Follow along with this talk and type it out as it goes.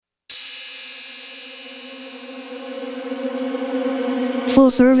Full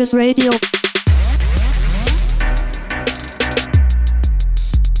Service Radio.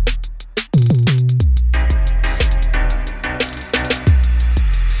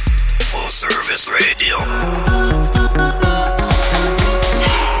 Full Service Radio.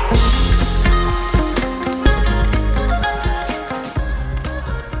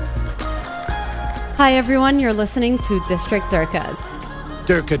 Hi everyone, you're listening to District Durkas.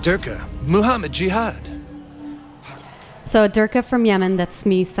 Durka, Muhammad Jihad. So a Durka from Yemen, that's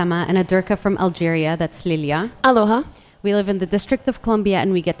me, Sama, and a Durka from Algeria, that's Lilia. Aloha. We live in the District of Columbia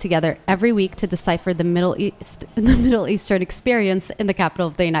and we get together every week to decipher the Middle Eastern experience in the capital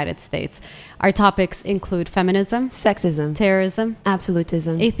of the United States. Our topics include feminism, Sexism. terrorism,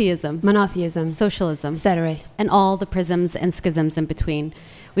 Absolutism. atheism, Monotheism. socialism, Etc. and all the prisms and schisms in between.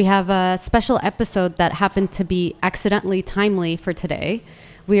 We have a special episode that happened to be accidentally timely for today.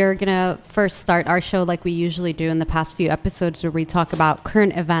 We are going to first start our show like we usually do in the past few episodes, where we talk about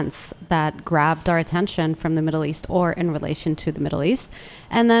current events that grabbed our attention from the Middle East or in relation to the Middle East.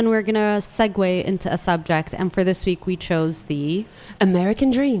 And then we're going to segue into a subject. And for this week, we chose the American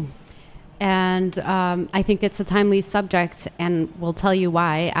Dream. And I think it's a timely subject, and we'll tell you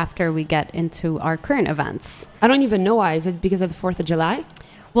why after we get into our current events. I don't even know why. Is it because of the 4th of July?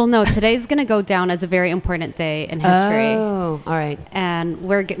 Well, no, today's going to go down as a very important day in history. Oh, all right. And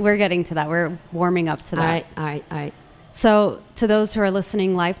we're getting to that. We're warming up to that. All right. So to those who are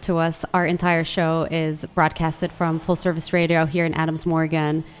listening live to us, our entire show is broadcasted from Full Service Radio here in Adams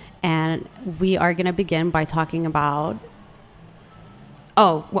Morgan. And we are going to begin by talking about...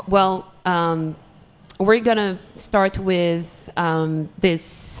 Oh, well, we're going to start with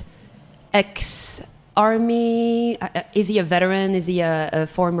this ex-army. Is he a veteran? Is he a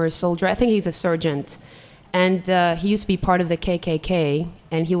former soldier? I think he's a sergeant. And he used to be part of the KKK.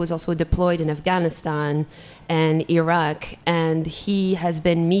 And he was also deployed in Afghanistan and Iraq. And he has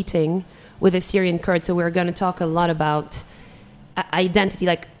been meeting with a Syrian Kurd. So we're going to talk a lot about identity.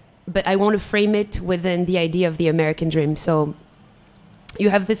 But I want to frame it within the idea of the American dream. So you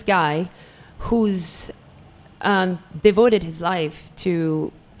have this guy who's devoted his life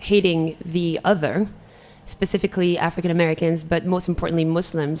to hating the other, specifically African Americans, but most importantly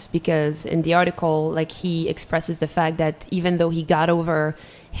Muslims, because in the article, he expresses the fact that even though he got over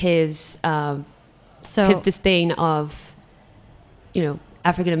his disdain of,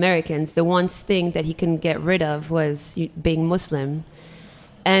 African Americans, the one thing that he couldn't get rid of was being Muslim.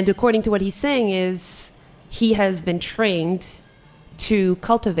 And according to what he's saying is he has been trained to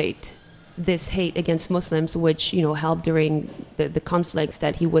cultivate this hate against Muslims, which, helped during the conflicts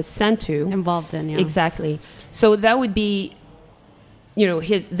that he was sent to. Involved in, yeah. Exactly. So that would be,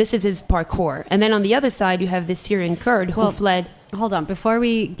 this is his parkour. And then on the other side, you have this Syrian Kurd who fled. Hold on. Before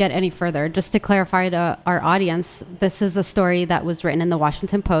we get any further, just to clarify to our audience, this is a story that was written in the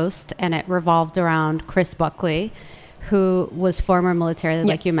Washington Post, and it revolved around Chris Buckley, who was former military,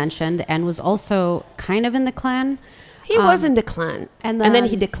 like you mentioned, and was also kind of in the Klan. He was in the Klan, and then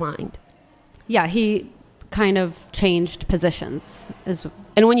he declined. Yeah, he kind of changed positions.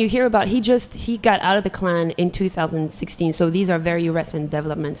 And when you hear about, he got out of the Klan in 2016. So these are very recent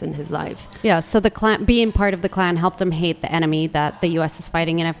developments in his life. Yeah, so the Klan, being part of the Klan helped him hate the enemy that the U.S. is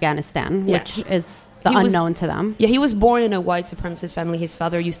fighting in Afghanistan, which is unknown to them. Yeah, he was born in a white supremacist family. His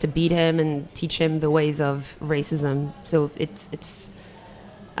father used to beat him and teach him the ways of racism. So it's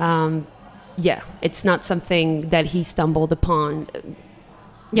not something that he stumbled upon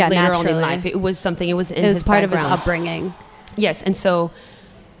later naturally. on in life. It was part background. Of his upbringing. Yes, and so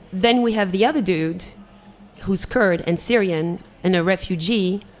then we have the other dude who's Kurd and Syrian and a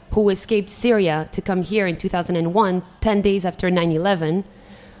refugee who escaped Syria to come here in 2001, 10 days after 9/11,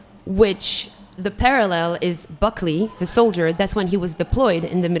 which the parallel is Buckley, the soldier. That's when he was deployed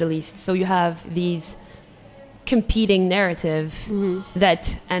in the Middle East. So you have these competing narrative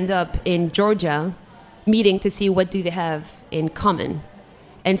that end up in Georgia meeting to see what do they have in common.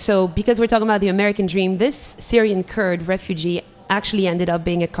 And so because we're talking about the American dream, this Syrian Kurd refugee actually ended up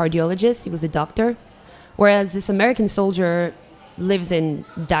being a cardiologist. He was a doctor, whereas this American soldier lives in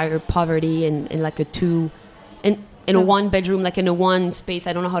dire poverty in a one bedroom, in a one space,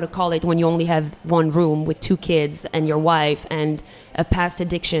 I don't know how to call it, when you only have one room with 2 kids and your wife and a past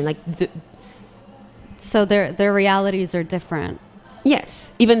addiction. So their realities are different.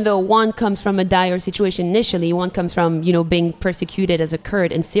 Yes, even though one comes from a dire situation initially, one comes from, being persecuted as a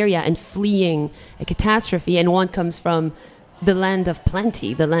Kurd in Syria and fleeing a catastrophe, and one comes from the land of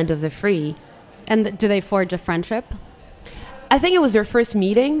plenty, the land of the free. And do they forge a friendship? I think it was their first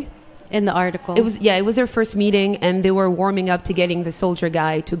meeting. In the article. It was their first meeting, and they were warming up to getting the soldier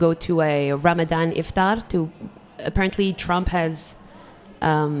guy to go to a Ramadan iftar. Apparently Trump has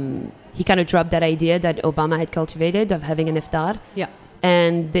he kind of dropped that idea that Obama had cultivated of having an iftar. Yeah.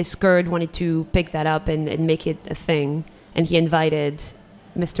 And this Kurd wanted to pick that up and make it a thing. And he invited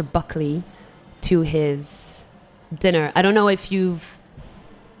Mr. Buckley to his dinner. I don't know if you've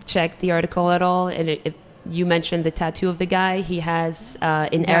checked the article at all. And you mentioned the tattoo of the guy. He has,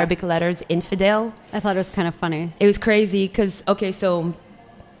 in Arabic letters, infidel. I thought it was kind of funny. It was crazy because, so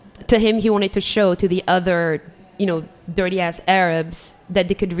to him, he wanted to show to the other, dirty-ass Arabs that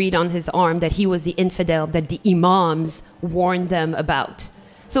they could read on his arm that he was the infidel that the imams warned them about.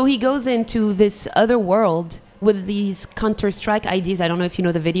 So he goes into this other world with these Counter-Strike ideas. I don't know if you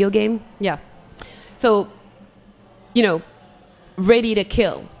know the video game. Yeah. So, ready to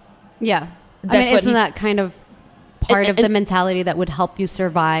kill. Yeah. That's isn't that kind of part of the mentality that would help you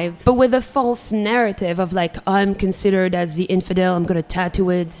survive? But with a false narrative of like, I'm considered as the infidel, I'm going to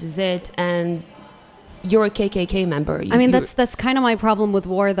tattoo it, this is it, and you're a KKK member. That's kind of my problem with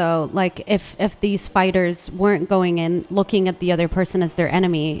war, though. Like, if these fighters weren't going in looking at the other person as their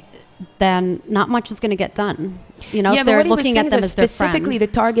enemy, then not much is going to get done. If they're looking at them as their friend. Specifically, the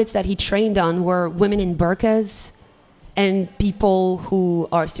targets that he trained on were women in burqas and people who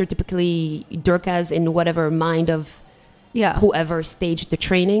are stereotypically Durkas in whatever mind of whoever staged the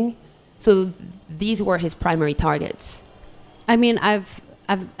training. So these were his primary targets. We're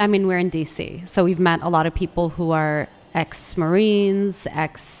in DC, so we've met a lot of people who are ex-Marines,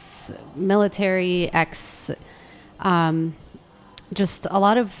 ex-military, just a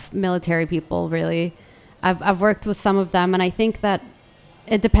lot of military people, really. I've worked with some of them, and I think that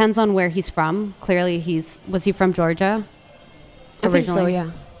it depends on where he's from. Clearly, was he from Georgia originally? I think so,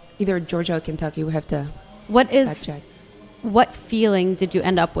 yeah. Either Georgia or Kentucky. We have to fact check. What feeling did you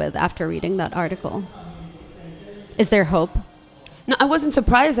end up with after reading that article? Is there hope? No, I wasn't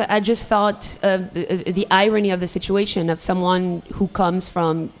surprised. I just thought the irony of the situation of someone who comes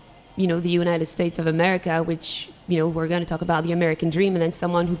from, the United States of America, which, we're going to talk about the American dream, and then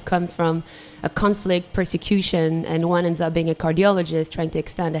someone who comes from a conflict, persecution, and one ends up being a cardiologist trying to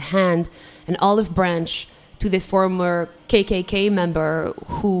extend a hand, an olive branch to this former KKK member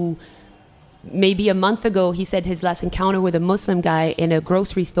who maybe a month ago, he said his last encounter with a Muslim guy in a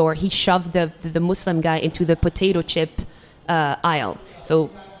grocery store, he shoved the Muslim guy into the potato chip aisle. So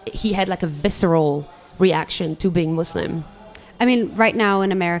he had like a visceral reaction to being Muslim. Right now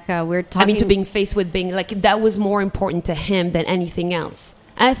in America, we're talking... to being faced with being like, that was more important to him than anything else.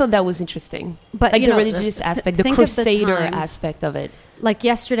 And I thought that was interesting. But like the religious aspect, the crusader aspect of it. Like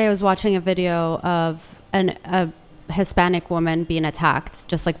yesterday, I was watching a video of a Hispanic woman being attacked,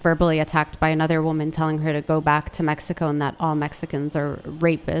 just like verbally attacked by another woman telling her to go back to Mexico and that all Mexicans are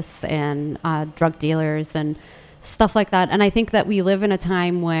rapists and drug dealers and stuff like that. And I think that we live in a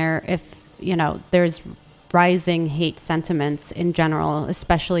time where if, there's rising hate sentiments in general,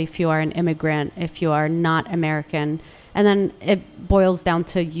 especially if you are an immigrant, if you are not American, and then it boils down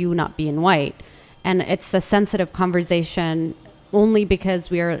to you not being white. And it's a sensitive conversation only because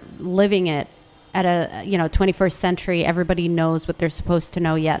we are living it at a 21st century. Everybody knows what they're supposed to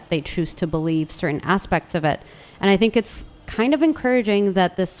know, yet they choose to believe certain aspects of it. And I think it's kind of encouraging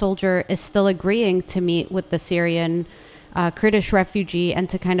that this soldier is still agreeing to meet with the Syrian Kurdish refugee and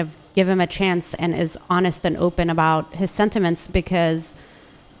to kind of give him a chance, and is honest and open about his sentiments, because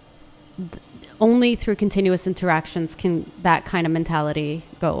only through continuous interactions can that kind of mentality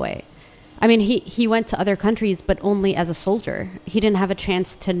go away. He went to other countries, but only as a soldier. He didn't have a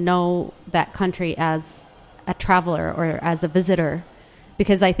chance to know that country as a traveler or as a visitor,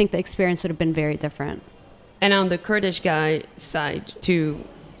 because I think the experience would have been very different. And on the Kurdish guy side, to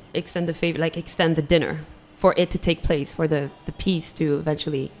extend the favor, like extend the dinner for it to take place, for the peace to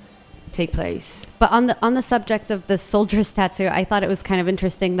eventually take place. But on the subject of the soldier's tattoo, I thought it was kind of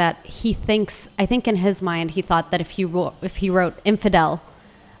interesting that I think in his mind, he thought that if he wrote infidel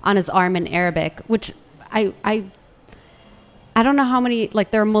on his arm in Arabic, which I don't know how many,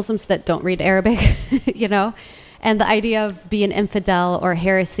 like, there are Muslims that don't read Arabic, and the idea of being infidel or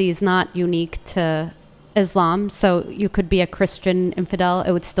heresy is not unique to Islam. So you could be a Christian infidel,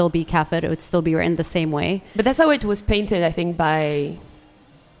 it would still be kafir, it would still be written the same way. But that's how it was painted, I think, by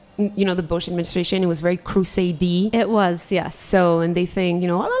the Bush administration. It was very crusade-y. It was, yes. So, and they think,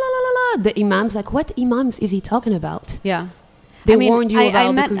 the imams, like, what imams is he talking about? Yeah. They warned you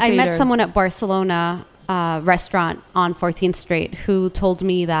about the Crusader. I met someone at Barcelona restaurant on 14th Street who told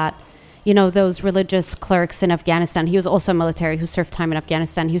me that, those religious clerics in Afghanistan, he was also military who served time in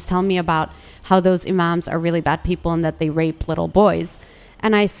Afghanistan. He was telling me about how those imams are really bad people and that they rape little boys.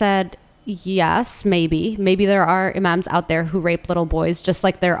 And I said, Yes, maybe. Maybe there are imams out there who rape little boys, just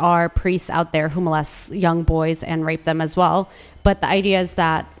like there are priests out there who molest young boys and rape them as well. But the idea is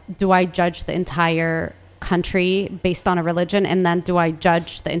that, do I judge the entire country based on a religion? And then do I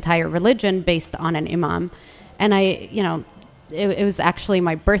judge the entire religion based on an imam? And it was actually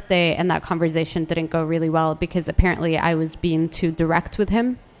my birthday, and that conversation didn't go really well because apparently I was being too direct with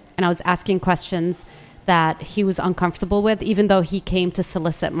him. And I was asking questions that he was uncomfortable with, even though he came to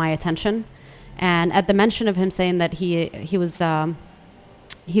solicit my attention. And at the mention of him saying that he was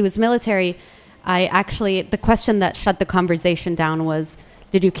military, the question that shut the conversation down was,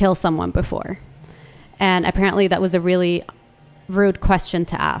 did you kill someone before? And apparently that was a really rude question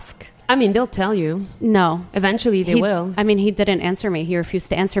to ask. I mean, they'll tell you. No. Eventually they will. I mean, he didn't answer me. He refused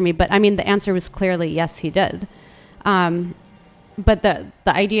to answer me. But I mean, the answer was clearly, yes, he did. But the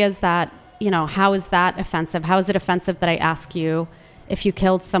idea is that, how is that offensive? How is it offensive that I ask you if you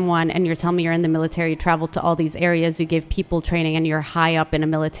killed someone and you're telling me you're in the military, you traveled to all these areas, you gave people training, and you're high up in a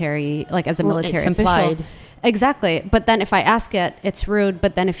military, like as a military it's official. Implied. Exactly. But then if I ask it, it's rude.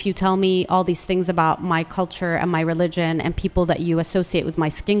 But then if you tell me all these things about my culture and my religion and people that you associate with my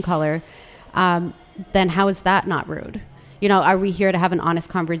skin color, then how is that not rude? Are we here to have an honest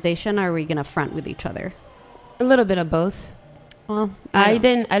conversation, or are we going to front with each other? A little bit of both. Well, I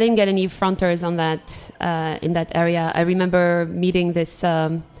didn't get any fronters on that in that area. I remember meeting this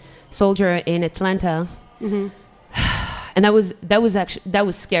soldier in Atlanta, mm-hmm. and that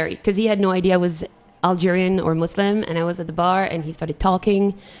was scary because he had no idea I was Algerian or Muslim, and I was at the bar and he started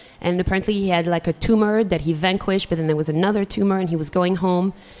talking, and apparently he had like a tumor that he vanquished, but then there was another tumor and he was going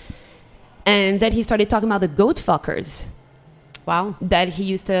home, and then he started talking about the goat fuckers. Wow. That he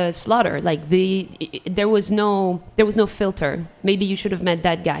used to slaughter. Like there was no filter. Maybe you should have met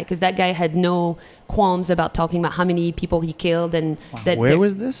that guy, because that guy had no qualms about talking about how many people he killed. And wow. Where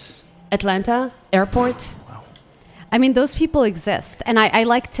was this? Atlanta airport. Wow. I mean, those people exist, and I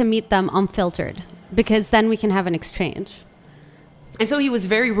like to meet them unfiltered, because then we can have an exchange. And so he was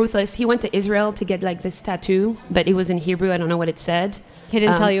very ruthless. He went to Israel to get like this tattoo, but it was in Hebrew. I don't know what it said. He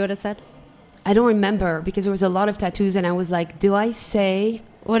didn't tell you what it said? I don't remember, because there was a lot of tattoos, and I was like, do I say...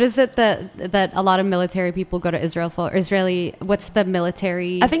 What is it that a lot of military people go to Israel for? What's the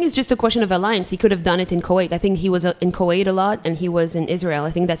military... I think it's just a question of alliance. He could have done it in Kuwait. I think he was in Kuwait a lot, and he was in Israel. I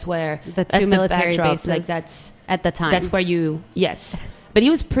think that's where... That's military bases like that's at the time. That's where yes. But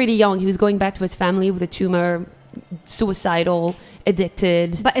he was pretty young. He was going back to his family with a tumor, suicidal,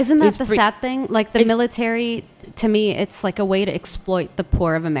 addicted. But isn't that the sad thing? Like the military, to me, it's like a way to exploit the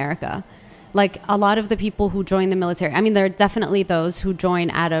poor of America. Like a lot of the people who join the military, I mean, there are definitely those who join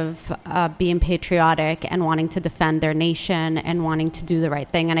out of being patriotic and wanting to defend their nation and wanting to do the right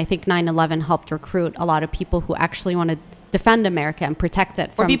thing. And I think 9/11 helped recruit a lot of people who actually want to defend America and protect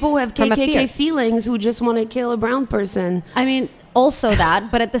it from, or people who have KKK feelings who just want to kill a brown person. I mean, also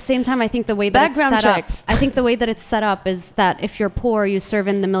that, but at the same time, I think the way that it's set up is that if you're poor, you serve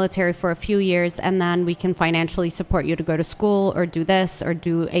in the military for a few years, and then we can financially support you to go to school or do this or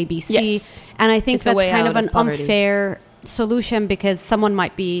do ABC. Yes. And I think that's kind of an poverty. Unfair solution, because someone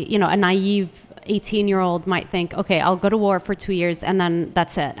might be, a naive 18-year-old might think, okay, I'll go to war for 2 years and then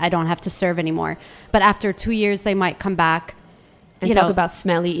that's it. I don't have to serve anymore. But after 2 years, they might come back and talk about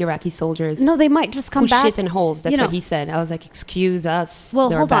smelly Iraqi soldiers. No, they might just come back. Who shit in holes. That's what he said. I was like, excuse us.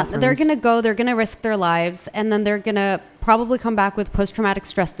 Well, hold on. They're going to go. They're going to risk their lives. And then they're going to probably come back with post-traumatic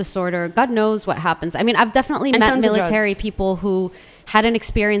stress disorder. God knows what happens. I mean, I've definitely met military people who had an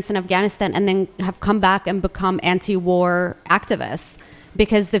experience in Afghanistan and then have come back and become anti-war activists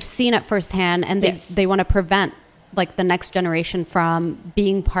because they've seen it firsthand, and they want to prevent like the next generation from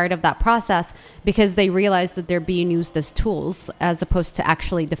being part of that process, because they realize that they're being used as tools as opposed to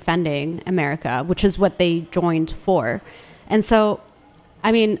actually defending America, which is what they joined for. And so,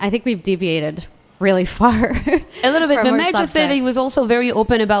 I mean, I think we've deviated really far. A little bit, but Meg just said he was also very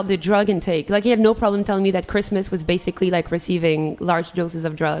open about the drug intake. Like, he had no problem telling me that Christmas was basically like receiving large doses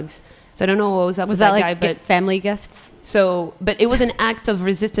of drugs. So I don't know what was up with that guy, but family gifts. So, but it was an act of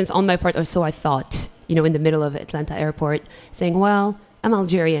resistance on my part, or so I thought. In the middle of Atlanta airport, saying, well, I'm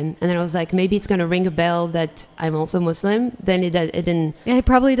Algerian. And then I was like, maybe it's going to ring a bell that I'm also Muslim. Then it didn't. Yeah, he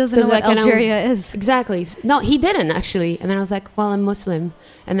probably doesn't know what Algeria is. Exactly. No, he didn't, actually. And then I was like, well, I'm Muslim.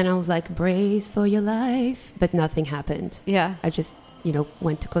 And then I was like, brace for your life. But nothing happened. Yeah. I just,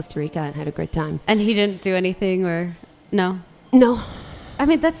 went to Costa Rica and had a great time. And he didn't do anything, or no? No. I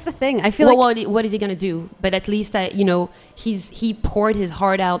mean, that's the thing. I feel what is he going to do? But at least, he poured his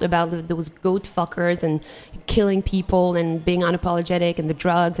heart out about those goat fuckers and killing people and being unapologetic and the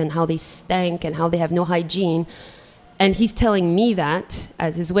drugs and how they stank and how they have no hygiene. And he's telling me that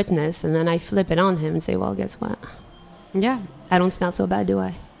as his witness, and then I flip it on him and say, well, guess what? Yeah. I don't smell so bad, do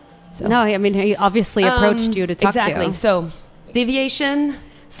I? So. No, I mean, he obviously approached you to talk to you. Exactly. So, deviation,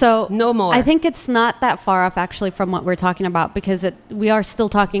 so no more. I think it's not that far off, actually, from what we're talking about, because we are still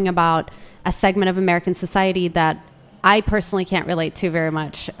talking about a segment of American society that I personally can't relate to very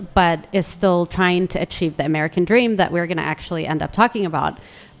much, but is still trying to achieve the American dream that we're going to actually end up talking about.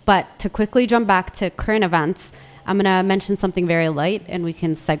 But to quickly jump back to current events, I'm going to mention something very light, and we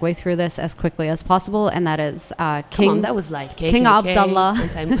can segue through this as quickly as possible, and that is that was light. King Abdullah.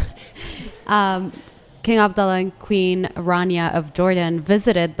 King Abdullah and Queen Rania of Jordan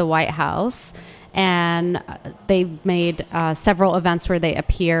visited the White House, and they made several events where they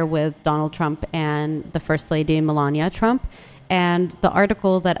appear with Donald Trump and the First Lady Melania Trump. And the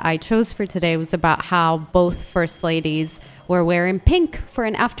article that I chose for today was about how both First Ladies were wearing pink for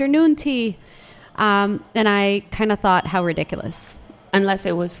an afternoon tea. And I kind of thought, how ridiculous. Unless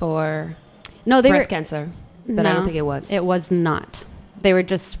it was for breast cancer. But I don't think it was. It was not. They were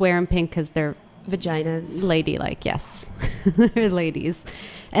just wearing pink because they're vaginas. Ladylike, yes. They're ladies.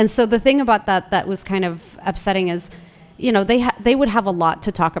 And so the thing about that was kind of upsetting is, they would have a lot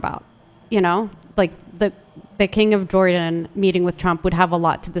to talk about. Like the King of Jordan meeting with Trump would have a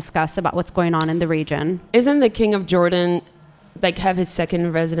lot to discuss about what's going on in the region. Isn't the King of Jordan have his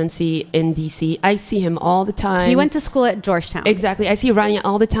second residency in DC? I see him all the time. He went to school at Georgetown. Exactly. I see Rania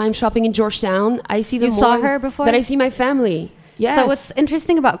all the time shopping in Georgetown. I see them. You saw her before? That I see my family. Yes. So what's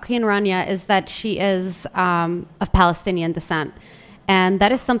interesting about Queen Rania is that she is of Palestinian descent. And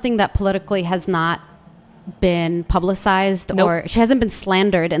that is something that politically has not been publicized. Nope. Or she hasn't been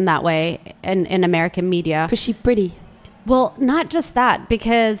slandered in that way in American media. Because she's pretty. Well, not just that,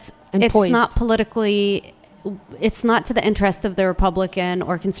 because it's poised. Not politically, it's not to the interest of the Republican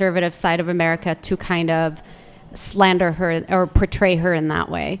or conservative side of America to kind of slander her or portray her in that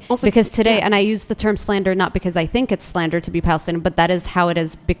way. Also, because today, and I use the term slander not because I think it's slander to be Palestinian, but that is how it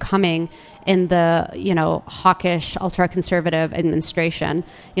is becoming in the, hawkish, ultra-conservative administration.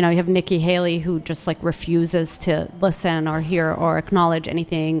 You have Nikki Haley, who just refuses to listen or hear or acknowledge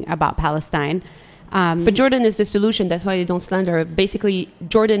anything about Palestine. But Jordan is the solution. That's why they don't slander her. Basically,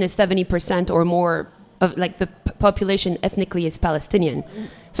 Jordan is 70% or more of the population ethnically is Palestinian.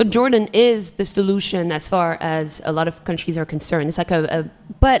 So Jordan is the solution as far as a lot of countries are concerned. It's like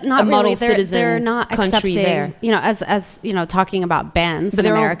but not a model really. citizen they're not country accepting, there. As talking about bans but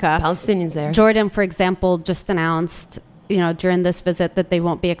in America. All Palestinians there. Jordan, for example, just announced, during this visit that they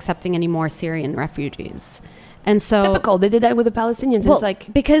won't be accepting any more Syrian refugees. And so typical. They did that with the Palestinians. Well, it's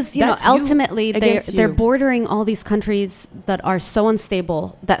because ultimately they're you. bordering all these countries that are so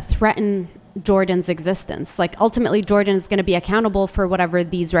unstable that threaten Jordan's existence. Ultimately, Jordan is going to be accountable for whatever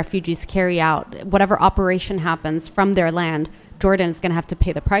these refugees carry out, whatever operation happens from their land. Jordan is going to have to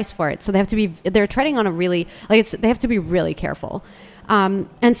pay the price for it. So they're treading on a really, they have to be really careful.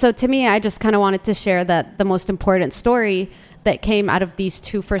 And so to me, I just kind of wanted to share that the most important story that came out of these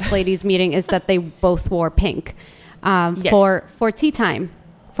two First Ladies meeting is that they both wore pink Yes. for tea time.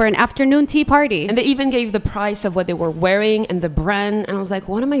 For an afternoon tea party. And they even gave the price of what they were wearing and the brand. And I was like,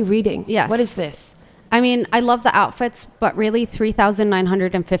 what am I reading? Yes. What is this? I mean, I love the outfits, but really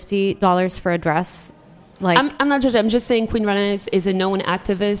 $3,950 for a dress. I'm not judging. I'm just saying Queen Rania is a known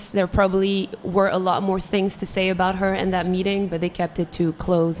activist. There probably were a lot more things to say about her in that meeting, but they kept it to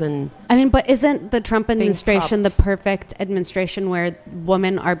clothes and... I mean, but isn't the Trump administration the propped. perfect administration where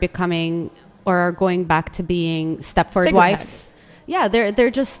women are becoming or are going back to being Stepford wives? Yeah,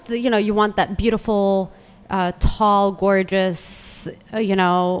 they're just, you want that beautiful, tall, gorgeous,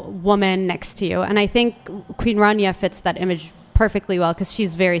 woman next to you. And I think Queen Rania fits that image perfectly well because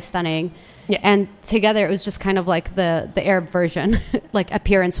she's very stunning. Yeah. And together it was just kind of like the Arab version,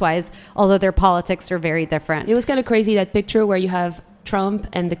 appearance-wise, although their politics are very different. It was kind of crazy, that picture where you have Trump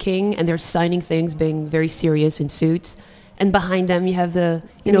and the king and they're signing things, being very serious in suits. And behind them you have the,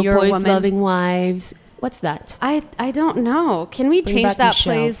 poise-loving wives. What's that? I don't know. Can we change that,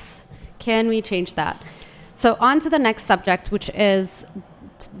 Michelle. please? Can we change that? So on to the next subject, which is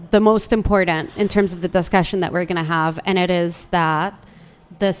the most important in terms of the discussion that we're going to have. And it is that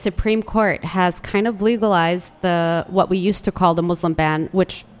the Supreme Court has kind of legalized what we used to call the Muslim ban,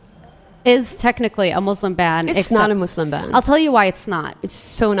 which is technically a Muslim ban. It's not a Muslim ban. I'll tell you why it's not. It's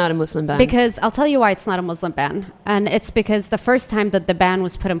so not a Muslim ban. Because I'll tell you why it's not a Muslim ban. And it's because the first time that the ban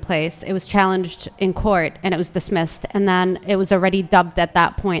was put in place, it was challenged in court and it was dismissed. And then it was already dubbed at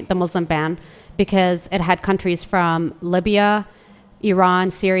that point the Muslim ban because it had countries from Libya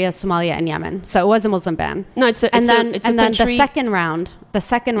Iran, Syria, Somalia, and Yemen. So it was a Muslim ban. No, it's a then country. the second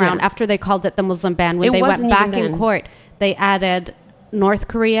round, after they called it the Muslim ban, when It they went wasn't back even in then. court, they added North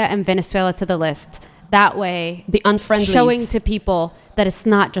Korea and Venezuela to the list. That way, The unfriendlies. showing to people that it's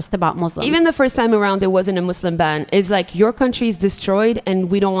not just about Muslims. Even the first time around, there wasn't a Muslim ban. It's like your country is destroyed, and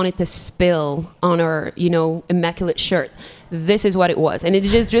we don't want it to spill on our, immaculate shirt. This is what it was, and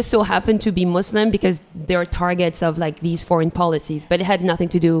it just so happened to be Muslim because they're targets of like these foreign policies. But it had nothing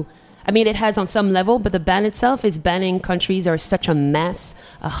to do. I mean, it has on some level, but the ban itself is banning countries are such a mess,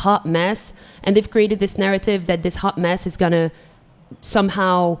 a hot mess, and they've created this narrative that this hot mess is gonna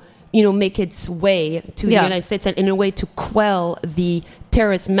somehow make its way to the United States, and in a way to quell the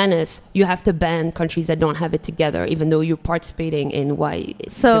terrorist menace, you have to ban countries that don't have it together, even though you're participating in why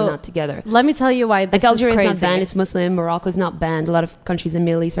they're not together. Let me tell you why this Like Algeria is is crazy. not banned, it's Muslim. Morocco is not banned. A lot of countries in the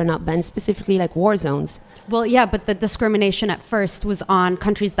Middle East are not banned, specifically like war zones. Well, yeah, but the discrimination at first was on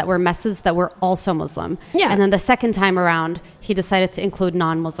countries that were messes that were also Muslim. Yeah. And then the second time around, he decided to include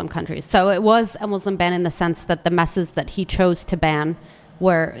non-Muslim countries. So it was a Muslim ban in the sense that the messes that he chose to ban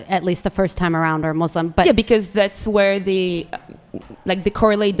were, at least the first time around, are Muslim. But Yeah, because that's where they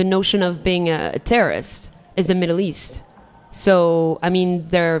correlate the notion of being a terrorist is the Middle East. So, I mean,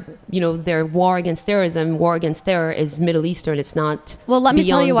 their war against terrorism, war against terror is Middle Eastern. It's not. Well, let me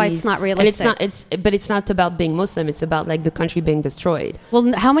tell beyond you why these- it's not And realistic. but it's not about being Muslim. It's about like the country being destroyed.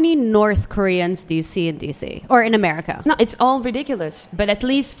 Well, how many North Koreans do you see in DC or in America? No, it's all ridiculous. But at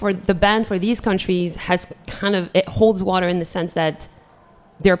least for the ban for these countries it holds water in the sense that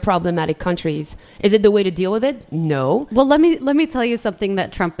they're problematic countries. Is it the way to deal with it? No. Well, let me tell you something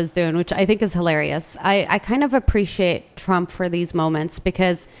that Trump is doing, which I think is hilarious. I kind of appreciate Trump for these moments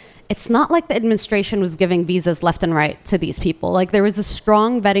because it's not like the administration was giving visas left and right to these people. Like there was a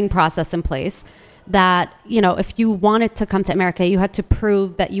strong vetting process in place that, if you wanted to come to America, you had to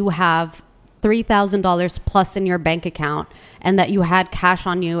prove that you have $3,000 plus in your bank account and that you had cash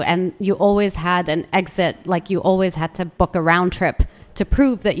on you and you always had an exit, like you always had to book a round trip to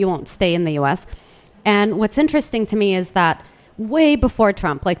prove that you won't stay in the US. And what's interesting to me is that way before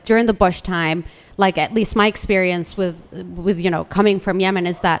Trump, like during the Bush time, like at least my experience with coming from Yemen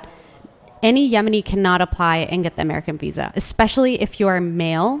is that any Yemeni cannot apply and get the American visa, especially if you are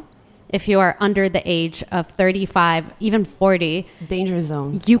male, if you are under the age of 35, even 40. Danger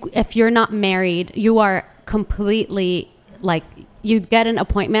zone. If you're not married, you are completely you get an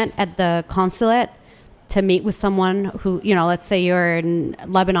appointment at the consulate to meet with someone who, let's say you're in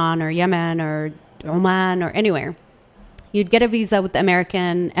Lebanon or Yemen or Oman or anywhere. You'd get a visa with the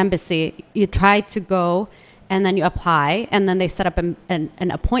American embassy. You try to go and then you apply and then they set up an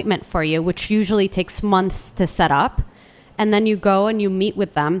appointment for you, which usually takes months to set up. And then you go and you meet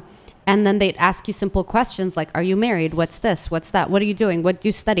with them. And then they'd ask you simple questions like, are you married? What's this? What's that? What are you doing? What do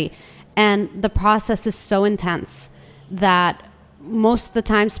you study? And the process is so intense that most of the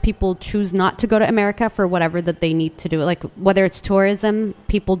times people choose not to go to America for whatever that they need to do. Like whether it's tourism,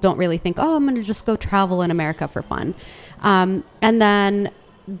 people don't really think, oh, I'm going to just go travel in America for fun. And then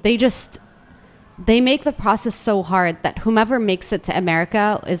they make the process so hard that whomever makes it to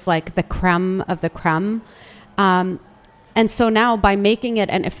America is like the creme of the creme. And so now by making it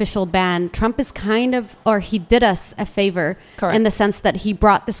an official ban, Trump is he did us a favor. Correct. In the sense that he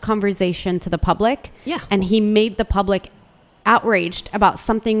brought this conversation to the public. Yeah. And he made the public outraged about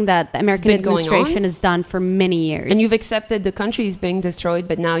something that the American been going administration on. has done for many years. And you've accepted the country is being destroyed,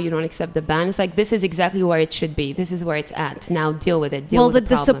 but now you don't accept the ban. It's like, this is exactly where it should be. This is where it's at. Now deal with it. Deal with the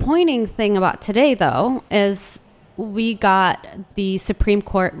the problem. disappointing thing about today, though, is we got the Supreme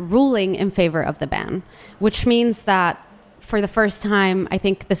Court ruling in favor of the ban, which means that for the first time, I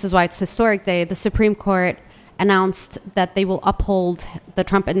think this is why it's historic day, the Supreme Court announced that they will uphold the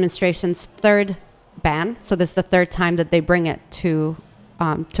Trump administration's third ban. So this is the third time that they bring it to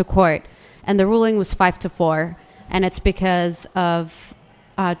court. And the ruling was 5-4. And it's because of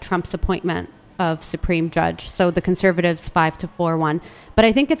Trump's appointment of Supreme Judge. So the conservatives 5-4 won. But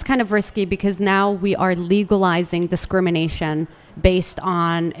I think it's kind of risky because now we are legalizing discrimination based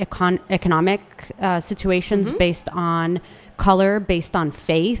on economic situations, based on color, based on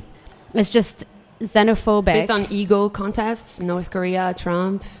faith. It's just xenophobic. Based on ego contests, North Korea,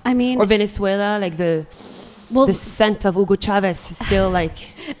 Trump. I mean, or Venezuela, like the scent of Hugo Chavez still like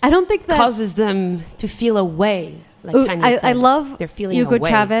I don't think that causes them to feel away. Like Kanye said, I love they're feeling Hugo away.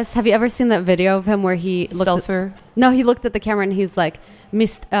 Chavez. Have you ever seen that video of him where he looked he looked at the camera and he's like,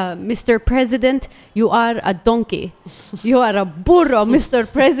 Mr. President, you are a donkey. You are a burro,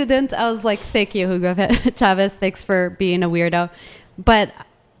 Mr. President. I was like, thank you, Hugo Chavez. Thanks for being a weirdo. But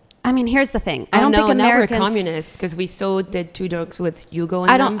I mean, here's the thing. I don't no, think Americans... Now we're communist because we so did 2 jokes with Hugo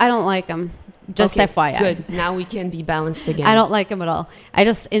and I them. don't like them. Just Okay, FYI. Good. Now we can be balanced again. I don't like him at all.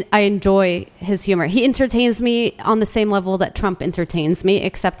 I enjoy his humor. He entertains me on the same level that Trump entertains me,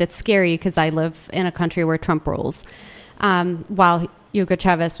 except it's scary because I live in a country where Trump rules, while Hugo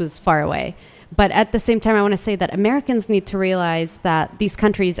Chavez was far away. But at the same time, I want to say that Americans need to realize that these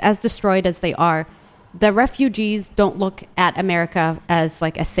countries, as destroyed as they are, the refugees don't look at America as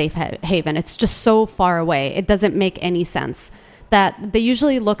like a safe haven. It's just so far away. It doesn't make any sense. That they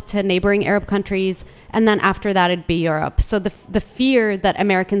usually look to neighboring Arab countries, and then after that it'd be Europe. So the fear that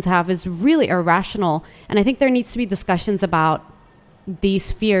Americans have is really irrational, and I think there needs to be discussions about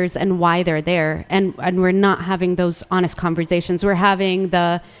these fears and why they're there, and we're not having those honest conversations. We're having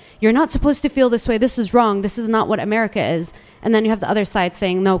you're not supposed to feel this way, this is wrong, this is not what America is, and then you have the other side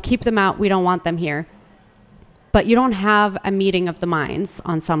saying, no, keep them out, we don't want them here. But you don't have a meeting of the minds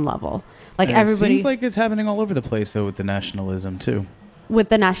on some level. Like and everybody it seems like it's happening all over the place, though, with the nationalism, too. With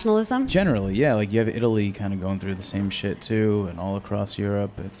the nationalism? Generally, yeah. Like, you have Italy kind of going through the same shit, too, and all across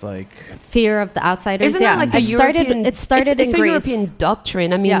Europe. It's like... Fear of the outsiders. Isn't that like the European... It started in It's a Greece. European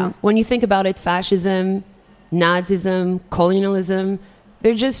doctrine. I mean, when you think about it, fascism, Nazism, colonialism,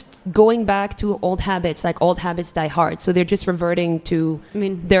 they're just going back to old habits, like old habits die hard. So they're just reverting to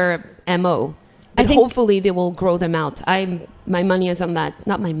their MO. But hopefully they will grow them out. My money is on that.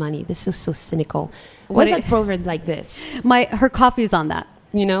 Not my money. This is so cynical. Why is that proverb like this? Her coffee's on that.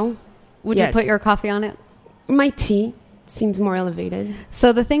 You know? Would you put your coffee on it? My tea seems more elevated.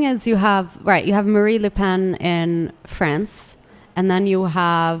 So the thing is, you have Marie Le Pen in France, and then you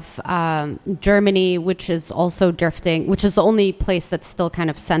have Germany, which is also drifting, which is the only place that's still kind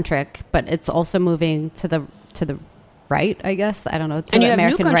of centric, but it's also moving to the right, I guess. I don't know. And you have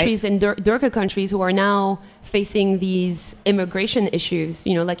American new countries right. and Durka countries who are now facing these immigration issues,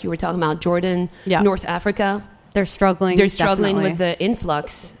 like you were talking about, Jordan, North Africa. They're struggling. They're struggling definitely. with the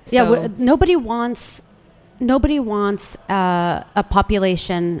influx. Yeah, nobody wants a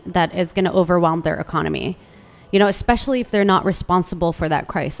population that is going to overwhelm their economy. Especially if they're not responsible for that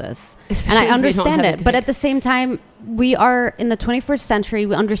crisis. Especially and I understand it. But at the same time, we are in the 21st century.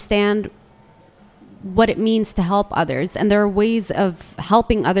 We understand what it means to help others. And there are ways of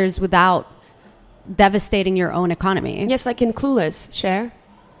helping others without devastating your own economy. Yes, like in Clueless, Cher.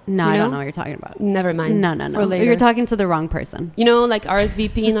 No, I don't know what you're talking about. Never mind. No. You're talking to the wrong person. Like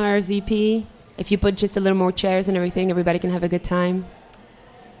RSVP and RSVP. If you put just a little more chairs and everything, everybody can have a good time.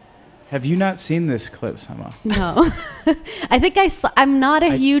 Have you not seen this clip, Sama? No. I think I'm not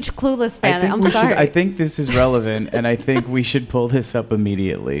a huge Clueless fan. I'm sorry. I think this is relevant, and I think we should pull this up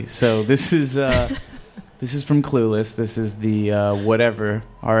immediately. So this is from Clueless. This is the whatever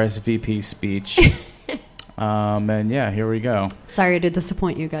RSVP speech. And yeah, here we go. Sorry to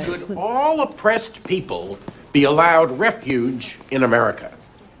disappoint you guys. Should all oppressed people be allowed refuge in America?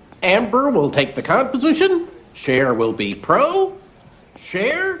 Amber will take the con position. Cher will be pro.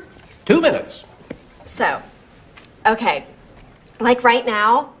 Cher, 2 minutes. So, okay, like right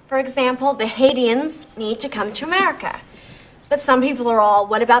now, for example, the Haitians need to come to America. But some people are all,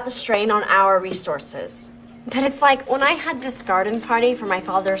 what about the strain on our resources? But it's like, when I had this garden party for my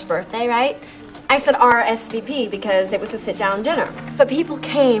father's birthday, right? I said RSVP because it was a sit-down dinner. But people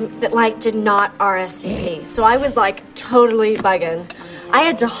came that, did not RSVP. So I was, totally bugging. I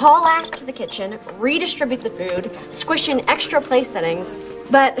had to haul ass to the kitchen, redistribute the food, squish in extra place settings.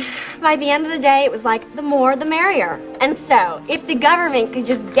 But by the end of the day, it was the more the merrier. And so, if the government could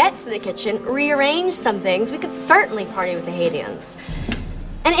just get to the kitchen, rearrange some things, we could certainly party with the Haitians.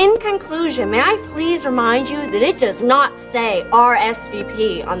 And in conclusion, may I please remind you that it does not say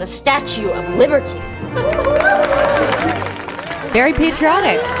RSVP on the Statue of Liberty. Very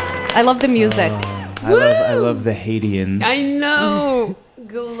patriotic. I love the music. I love the Haitians. I know.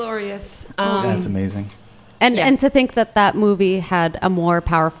 Glorious. That's amazing. And to think that movie had a more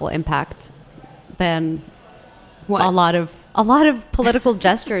powerful impact than a lot of political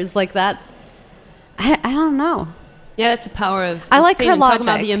gestures like that. I don't know. Yeah, that's the power of. I like her logic. Talk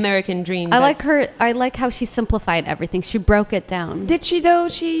about the American dream. I like how she simplified everything. She broke it down. Did she though?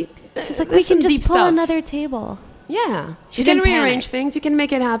 She's like, we can just pull another table. Yeah, you can rearrange things. You can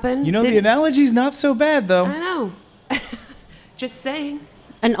make it happen. The analogy's not so bad though. I know. Just saying.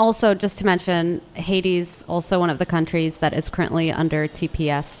 And also, just to mention, Haiti's also one of the countries that is currently under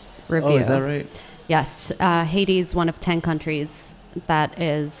TPS review. Oh, is that right? Yes. Haiti's one of 10 countries that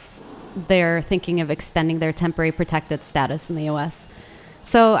they're thinking of extending their temporary protected status in the U.S.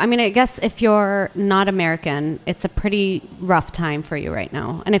 So, I guess if you're not American, it's a pretty rough time for you right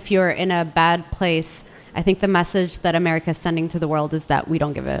now. And if you're in a bad place I think the message that America is sending to the world is that we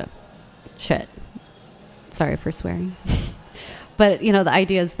don't give a shit. Sorry for swearing. But, you know, the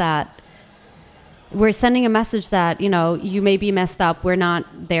idea is that we're sending a message that, you know, you may be messed up. We're not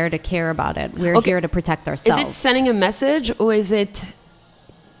there to care about it. We're here to protect ourselves. Is it sending a message, or is it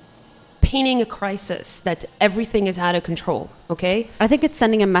painting a crisis that everything is out of control? Okay? I think it's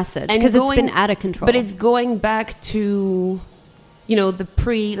sending a message because it's been out of control. But it's going back to, you know,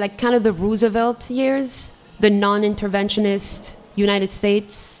 like kind of the Roosevelt years, the non-interventionist United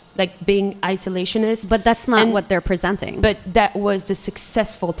States, like being isolationist. But that's not what they're presenting. But that was the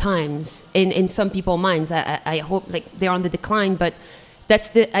successful times in some people's minds. I hope like they're on the decline, but that's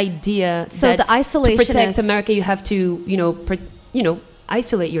the idea. So the isolationist, to protect America, you have to, you know,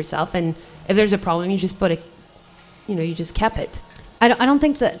 isolate yourself. And if there's a problem, you just you just cap it. I don't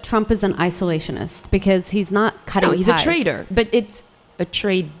think that Trump is an isolationist because he's not cutting ties. He's a traitor, but it's a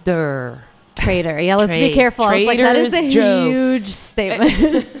trader. Yeah, let's be careful. I was like, that is a huge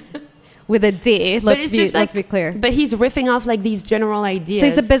statement with a D. Let's be clear. But he's riffing off like these general ideas. So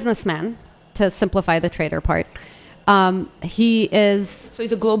he's a businessman, to simplify the trader part. He is. So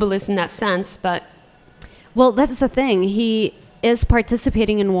he's a globalist in that sense, but. Well, that's the thing. He is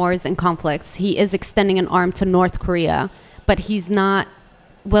participating in wars and conflicts. He is extending an arm to North Korea, but he's not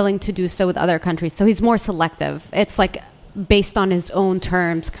willing to do so with other countries. So he's more selective. It's like based on his own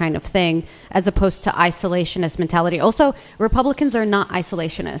terms kind of thing, as opposed to isolationist mentality. Also, Republicans are not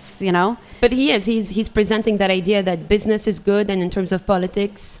isolationists, you know? But he is. He's presenting that idea that business is good, and in terms of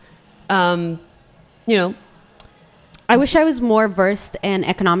politics, you know. I wish I was more versed in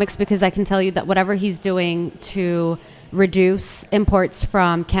economics, because I can tell you that whatever he's doing to reduce imports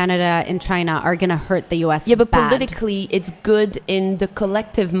from Canada and China are going to hurt the U.S. Yeah, but bad. politically, it's good in the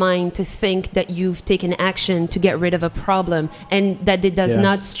collective mind to think that you've taken action to get rid of a problem, and that it does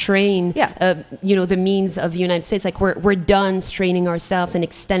not strain, you know, the means of the United States. Like we're done straining ourselves and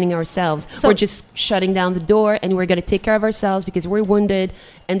extending ourselves. So we're just shutting down the door, and we're going to take care of ourselves because we're wounded.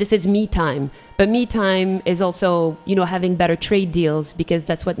 And this is me time. But me time is also, you know, having better trade deals, because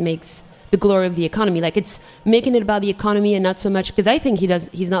that's what makes the glory of the economy. Like, it's making it about the economy and not so much, because I think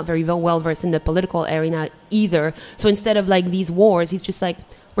he's not very well versed in the political arena either. So instead of like these wars, he's just like,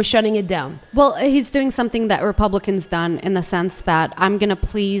 we're shutting it down. Well, he's doing something that Republicans done, in the sense that I'm going to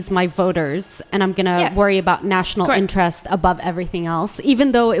please my voters and I'm going to worry about national interest above everything else,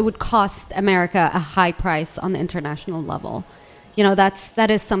 even though it would cost America a high price on the international level. You know,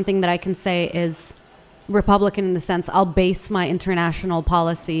 that is something that I can say is Republican, in the sense I'll base my international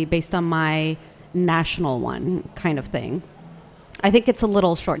policy based on my national one, kind of thing. I think it's a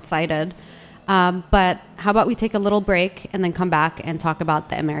little short-sighted. But how about we take a little break and then come back and talk about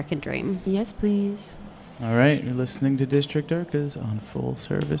the American dream? Yes, please. All right, you're listening to District Urcas on Full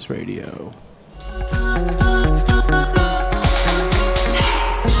Service Radio.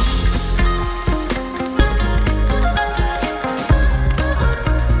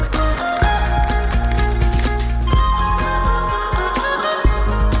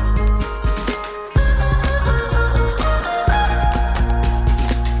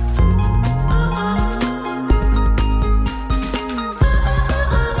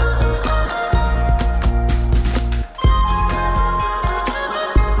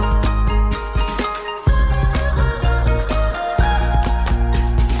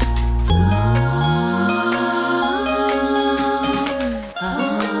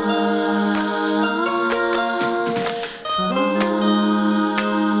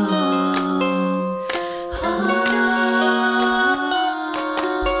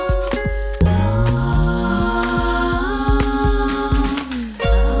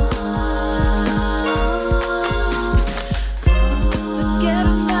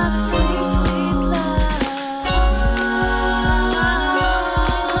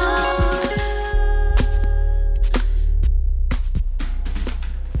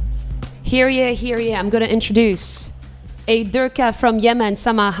 Here ya. I'm going to introduce a Durka from Yemen,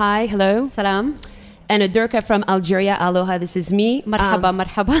 Sama, hi, hello. Salam. And a Durka from Algeria, aloha, this is me. Marhaba,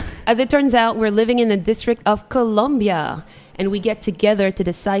 marhaba. As it turns out, we're living in the District of Columbia, and we get together to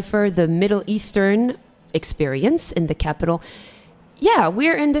decipher the Middle Eastern experience in the capital. Yeah,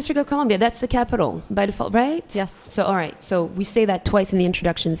 we're in District of Columbia. That's the capital by default, right? Yes. So, all right. So we say that twice in the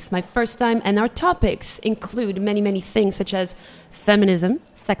introduction. This is my first time. And our topics include many, many things, such as feminism,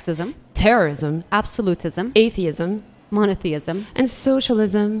 Sexism, terrorism, absolutism, atheism, monotheism, and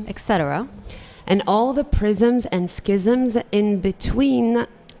socialism, etc. And all the prisms and schisms in between.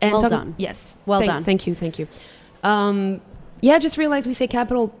 And Well done. Yes. Well done. Thank you. Yeah, just realized we say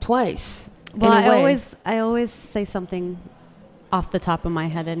capital twice. Well, in a way. I always say something off the top of my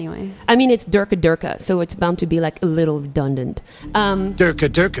head anyway. I mean, it's Durka Durka, so it's bound to be like a little redundant. Durka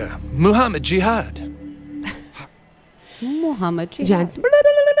Durka. Muhammad Jihad. Muhammad Jihad. Jan-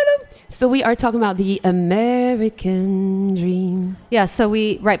 So we are talking about the American dream. Yeah, so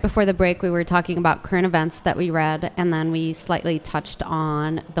right before the break, we were talking about current events that we read, and then we slightly touched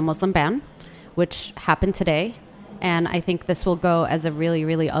on the Muslim ban, which happened today. And I think this will go as a really,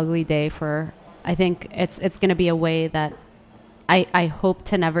 really ugly day for, I think it's going to be a way that I hope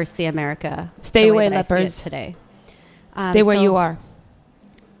to never see America. Stay the way away, that I see it lepers. today. Stay where so- you are.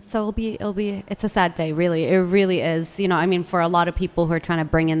 So it's a sad day, really. It really is. You know, I mean, for a lot of people who are trying to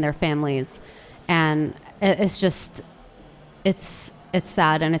bring in their families, and it's just, it's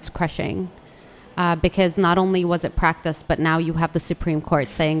sad and it's crushing, because not only was it practiced, but now you have the Supreme Court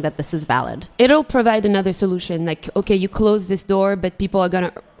saying that this is valid. It'll provide another solution. Like, okay, you close this door, but people are going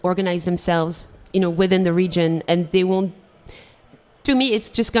to organize themselves, within the region, and they won't. To me, it's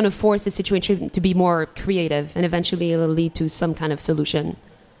just going to force the situation to be more creative, and eventually it'll lead to some kind of solution.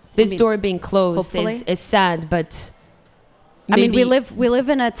 This door being closed is sad, but I mean, maybe- we live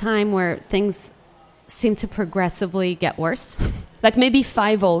in a time where things seem to progressively get worse. like maybe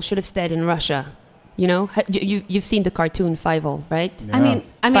Fievel should have stayed in Russia. You've seen the cartoon Fievel, right? Yeah. I mean,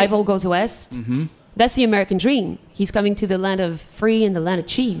 Fievel goes west. Mm-hmm. That's the American dream. He's coming to the land of free and the land of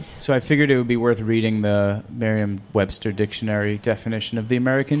cheese. So I figured it would be worth reading the Merriam-Webster dictionary definition of the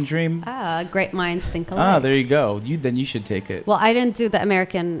American dream. Great minds think alike. There you go. Then you should take it. Well, I didn't do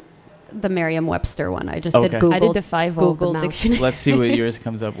the Merriam-Webster one. I just Okay. did Google. I did the Fievel, Google the mouse. dictionary. Let's see what yours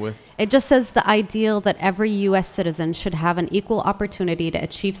comes up with. It just says the ideal that every U.S. citizen should have an equal opportunity to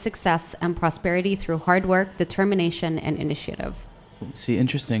achieve success and prosperity through hard work, determination, and initiative. See,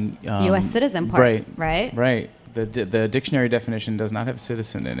 interesting. U.S. citizen part, right? Right. The dictionary definition does not have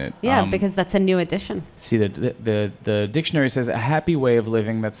citizen in it. Yeah, because that's a new edition. See, the dictionary says a happy way of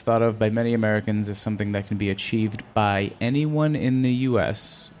living that's thought of by many Americans is something that can be achieved by anyone in the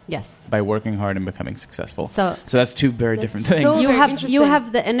U.S. Yes. by working hard and becoming successful. So that's two very different so things. you very have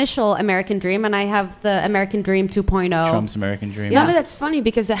interesting. the initial American dream, and I have the American dream 2.0. Trump's American dream. Yeah, but that's funny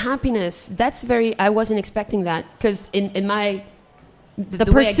because the happiness, I wasn't expecting that because in my...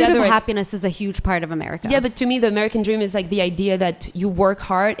 The way I pursuit of gather it- happiness is a huge part of America. Yeah, but to me, the American dream is like the idea that you work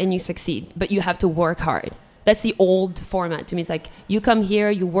hard and you succeed, but you have to work hard. That's the old format. To me, it's like you come here,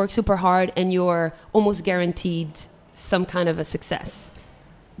 you work super hard, and you're almost guaranteed some kind of a success.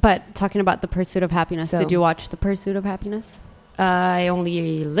 But talking about the pursuit of happiness, So- did you watch The Pursuit of Happiness? I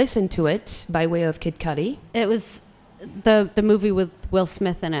only listened to it by way of Kid Cudi. It was the movie with Will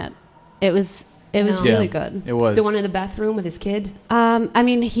Smith in it. It was No. really good. It was. The one in the bathroom with his kid. I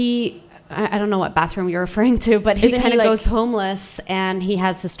mean, I don't know what bathroom you're referring to, but he Isn't he kind of like- goes homeless and he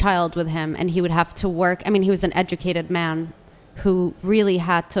has his child with him and he would have to work. I mean, he was an educated man who really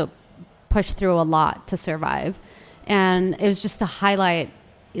had to push through a lot to survive. And it was just to highlight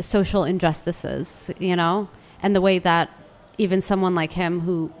social injustices, and the way that even someone like him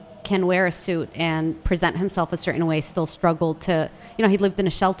who can wear a suit and present himself a certain way still struggled to, he lived in a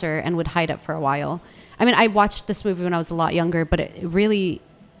shelter and would hide it for a while. I mean, I watched this movie when I was a lot younger, but it really,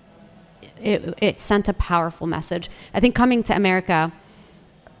 it sent a powerful message. I think coming to America,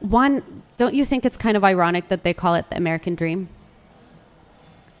 don't you think it's kind of ironic that they call it the American dream?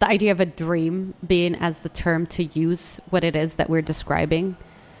 The idea of a dream being as the term to use what it is that we're describing.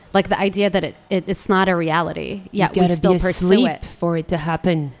 Like the idea that it's not a reality, yet You we gotta still be pursue asleep it. for it to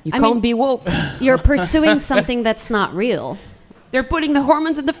happen. You I can't mean- be woke. You're pursuing something that's not real. They're putting the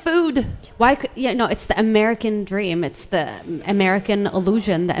hormones in the food. Why could, it's the American dream. It's the American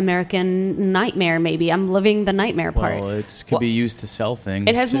illusion, the American nightmare, maybe. I'm living the nightmare part. Well, it could be used to sell things.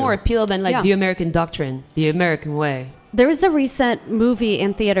 It has too. more appeal than like Yeah. the American doctrine, the American way. There was a recent movie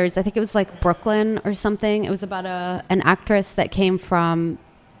in theaters. I think it was like Brooklyn or something. It was about an actress that came from...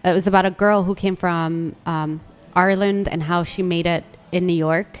 It was about a girl who came from Ireland and how she made it in New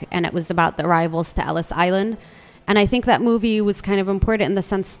York. And it was about the arrivals to Ellis Island. And I think that movie was kind of important in the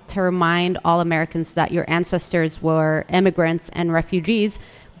sense to remind all Americans that your ancestors were immigrants and refugees,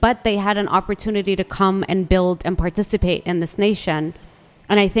 but they had an opportunity to come and build and participate in this nation.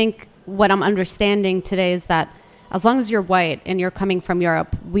 And I think what I'm understanding today is that as long as you're white and you're coming from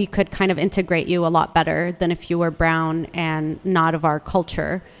Europe, we could kind of integrate you a lot better than if you were brown and not of our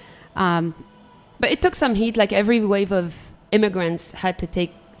culture. But it took some heat. Like every wave of immigrants had to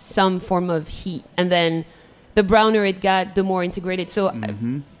take some form of heat. And then the browner it got, the more integrated. So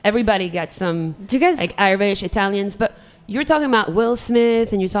everybody got some, Do you guys... like Irish, Italians. But you're talking about Will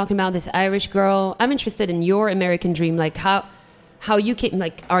Smith and you're talking about this Irish girl. I'm interested in your American dream. Like how you came,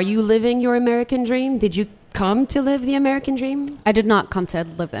 like, are you living your American dream? Did you come to live the American dream? I did not come to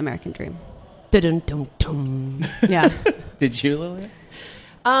live the American dream. Dun-dun-dun-dun. Yeah. Did you, Lillian?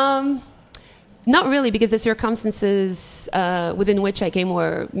 Not really, because the circumstances within which I came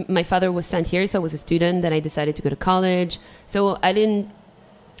were my father was sent here, so I was a student. Then I decided to go to college. So I didn't.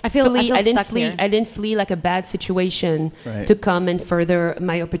 I feel stuck flee. here. I didn't flee like a bad situation to come and further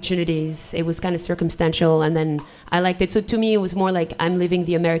my opportunities. It was kind of circumstantial, and then I liked it. So to me, it was more like I'm living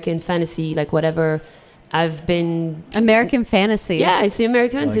the American fantasy, like whatever I've been. American fantasy. Yeah, it's the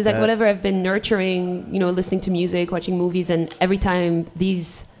American fantasy. It's like that. whatever I've been nurturing, listening to music, watching movies, and every time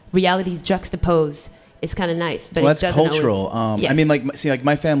these realities juxtapose, it's kind of nice. But Well, it that's doesn't cultural. always, yes. I mean, like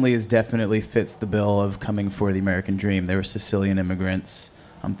my family is definitely fits the bill of coming for the American dream. They were Sicilian immigrants.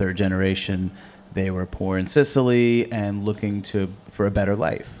 I'm third generation. They were poor in Sicily and looking for a better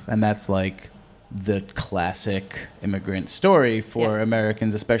life. And that's like the classic immigrant story for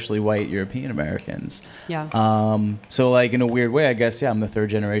Americans, especially white European Americans. Yeah. So like in a weird way, I guess, I'm the third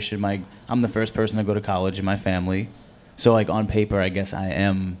generation. I'm the first person to go to college in my family. So like on paper, I guess I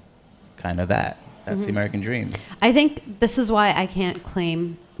am kind of that. That's the American dream. I think this is why I can't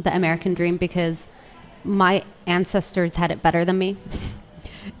claim the American dream, because my ancestors had it better than me.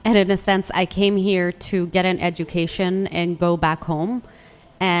 And in a sense, I came here to get an education and go back home.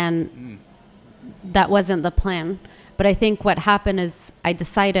 And that wasn't the plan. But I think what happened is I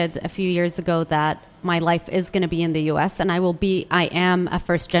decided a few years ago that my life is going to be in the U.S. and I am a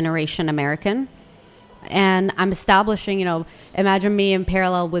first generation American. And I'm establishing, imagine me in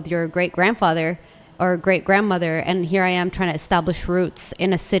parallel with your great grandfather or great grandmother. And here I am trying to establish roots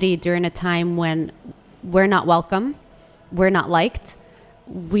in a city during a time when we're not welcome, we're not liked.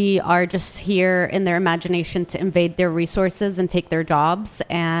 We are just here in their imagination to invade their resources and take their jobs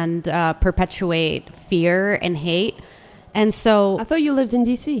and perpetuate fear and hate. And so I thought you lived in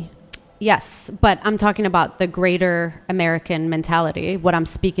D.C. Yes, but I'm talking about the greater American mentality, what I'm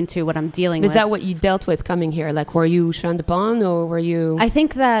speaking to, what I'm dealing with. Is that what you dealt with coming here? Like, were you shunned upon, or were you... I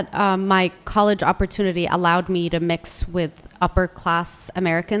think that my college opportunity allowed me to mix with upper class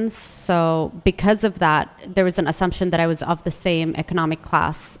Americans. So because of that, there was an assumption that I was of the same economic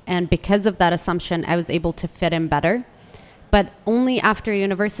class. And because of that assumption, I was able to fit in better. But only after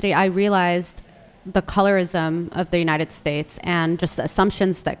university, I realized the colorism of the United States and just the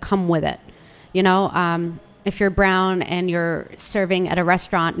assumptions that come with it. If you're brown and you're serving at a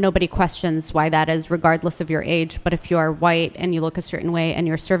restaurant, nobody questions why that is, regardless of your age. But if you are white and you look a certain way and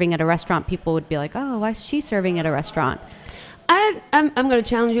you're serving at a restaurant, people would be like, oh, why is she serving at a restaurant? I'm going to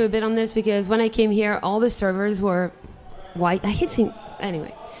challenge you a bit on this, because when I came here, all the servers were white. I hate seeing...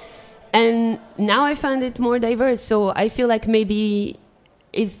 Anyway. And now I find it more diverse. So I feel like maybe...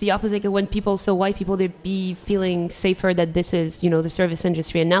 it's the opposite. When white people, they'd be feeling safer that this is, the service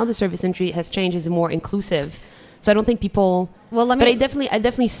industry. And now the service industry has changed, is more inclusive. So I don't think people... But I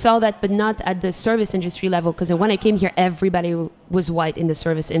definitely saw that, but not at the service industry level. Because when I came here, everybody was white in the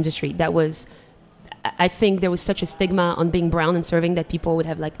service industry. That was... I think there was such a stigma on being brown and serving that people would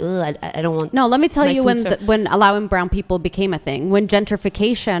have like, ugh, I don't want... No, let me tell my you food when allowing brown people became a thing, when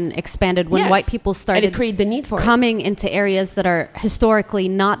gentrification expanded, when white people started and it created the need for coming into areas that are historically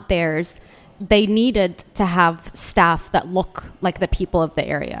not theirs, they needed to have staff that look like the people of the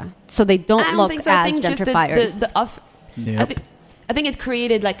area. So they don't look think so. as I think gentrifiers. Just I think it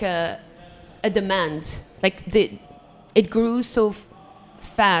created like a demand. Like it grew so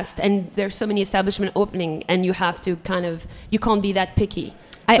fast, and there's so many establishment opening, and you have to you can't be that picky.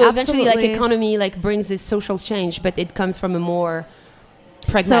 So eventually, like, economy brings this social change, but it comes from a more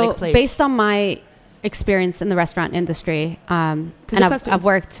pragmatic place. Based on my experience in the restaurant industry, and I've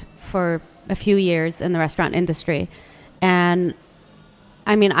worked for a few years in the restaurant industry, and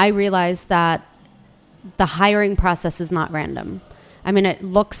I mean, I realized that the hiring process is not random. I mean, it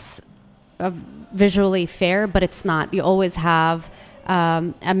looks visually fair, but it's not. You always have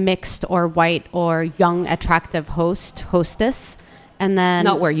a mixed or white or young, attractive hostess. And then...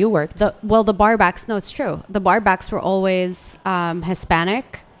 Not where you worked. The barbacks... No, it's true. The barbacks were always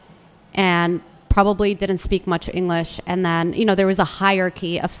Hispanic and probably didn't speak much English. And then, there was a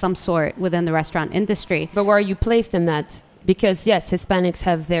hierarchy of some sort within the restaurant industry. But where are you placed in that? Because, yes, Hispanics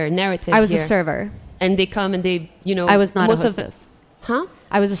have their narrative I was here. a server. And they come and they, I was not a hostess. Huh?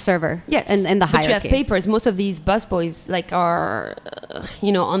 I was a server. Yes. In the hierarchy. But you have papers. Most of these busboys are,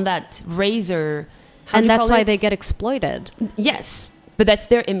 on that razor. And that's why they get exploited. Yes. But that's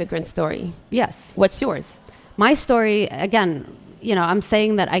their immigrant story. Yes. What's yours? My story, again, I'm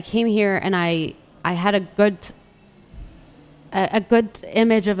saying that I came here and I had a good a good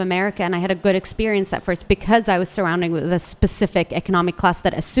image of America, and I had a good experience at first because I was surrounded with a specific economic class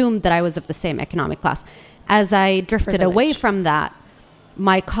that assumed that I was of the same economic class. As I drifted away from that,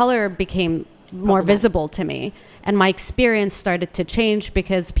 my color became more visible to me, and my experience started to change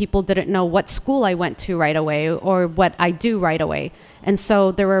because people didn't know what school I went to right away or what I do right away. And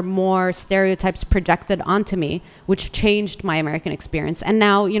so there were more stereotypes projected onto me, which changed my American experience. And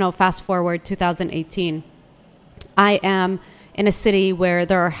now, fast forward 2018, I am in a city where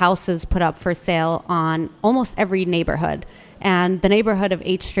there are houses put up for sale on almost every neighborhood. And the neighborhood of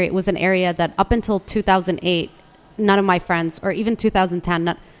H Street was an area that up until 2008, none of my friends, or even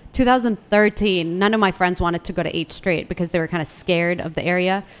 2010, 2013, none of my friends wanted to go to H Street because they were kind of scared of the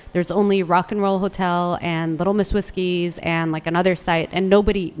area. There's only Rock and Roll Hotel and Little Miss Whiskey's and like another site, and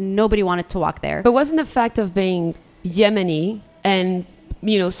nobody wanted to walk there. But wasn't the fact of being Yemeni and,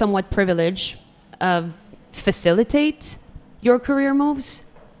 somewhat privileged facilitate your career moves?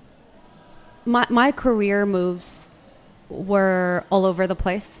 My career moves were all over the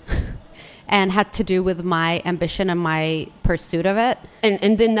place and had to do with my ambition and my pursuit of it. And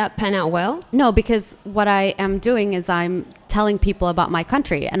didn't that pan out well? No, because what I am doing is I'm telling people about my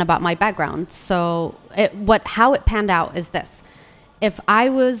country and about my background. So how it panned out is this. If I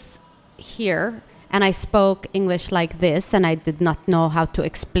was here and I spoke English like this and I did not know how to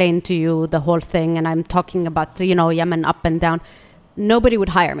explain to you the whole thing, and I'm talking about, Yemen up and down, nobody would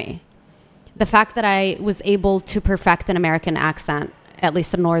hire me. The fact that I was able to perfect an American accent, at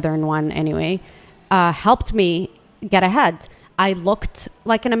least a northern one anyway, helped me get ahead. I looked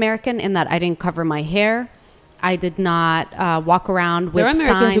like an American in that I didn't cover my hair. I did not walk around with signs. There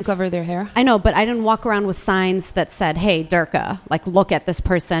are Americans who cover their hair. I know, but I didn't walk around with signs that said, hey, Durka, like, look at this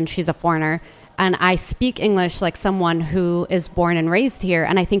person, she's a foreigner. And I speak English like someone who is born and raised here.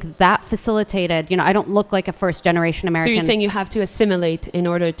 And I think that facilitated, I don't look like a first-generation American. So you're saying you have to assimilate in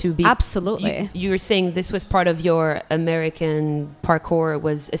order to be... Absolutely. You were saying this was part of your American parkour,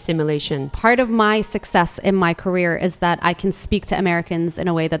 was assimilation. Part of my success in my career is that I can speak to Americans in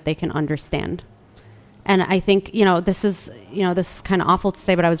a way that they can understand. And I think, this is kind of awful to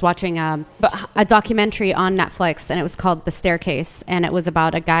say, but I was watching a documentary on Netflix, and it was called The Staircase. And it was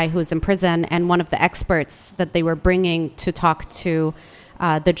about a guy who was in prison, and one of the experts that they were bringing to talk to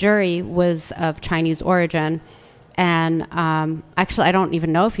the jury was of Chinese origin. And actually, I don't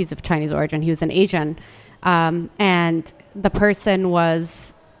even know if he's of Chinese origin. He was an Asian. And the person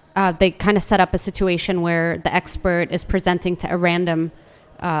was, they kind of set up a situation where the expert is presenting to a random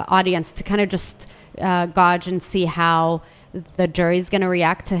audience to kind of just gauge and see how the jury's going to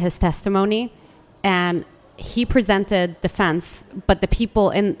react to his testimony. And he presented defense, but the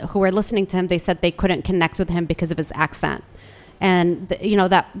people who were listening to him, they said they couldn't connect with him because of his accent. And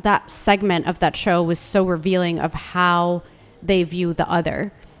that segment of that show was so revealing of how they view the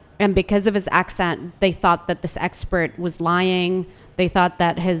other. And because of his accent, they thought that this expert was lying. They thought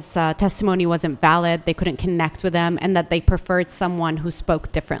that his testimony wasn't valid. They couldn't connect with him, and that they preferred someone who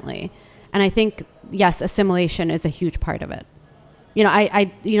spoke differently. And I think, yes, assimilation is a huge part of it.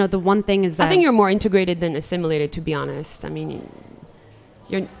 The one thing is that... I think you're more integrated than assimilated, to be honest. I mean,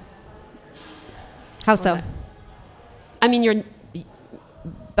 you're... How so? I mean, you're...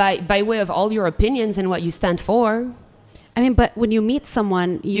 By way of all your opinions and what you stand for. I mean, but when you meet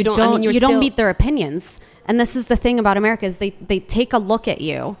someone, you don't meet their opinions. And this is the thing about America, is they take a look at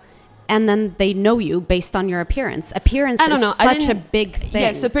you, and then they know you based on your appearance. Appearance is such a big thing.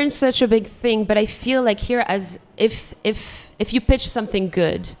 Yes, appearance is such a big thing, but I feel like here, as if you pitch something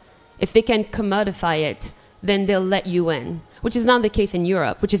good, if they can commodify it, then they'll let you in, which is not the case in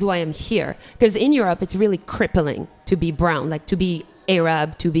Europe, which is why I'm here. Because in Europe, it's really crippling to be brown, like to be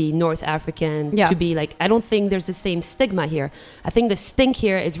Arab, to be North African, to be like, I don't think there's the same stigma here. I think the stink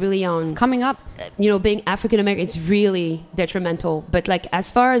here is really on... It's coming up. Being African-American is really detrimental. But like,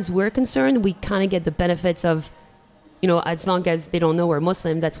 as far as we're concerned, we kind of get the benefits of, as long as they don't know we're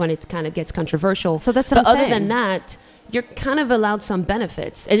Muslim, that's when it kind of gets controversial. So that's what I'm saying. But other than that, you're kind of allowed some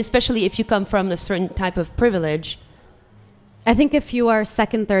benefits. And especially if you come from a certain type of privilege. I think if you are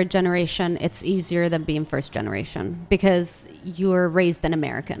second, third generation, it's easier than being first generation because you're raised an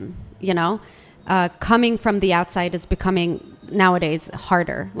American, Coming from the outside is becoming nowadays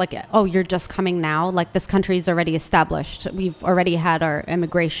harder. Like, oh, you're just coming now? Like, this country is already established. We've already had our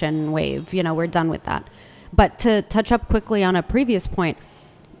immigration wave. We're done with that. But to touch up quickly on a previous point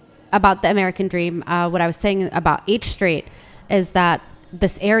about the American dream, what I was saying about H Street is that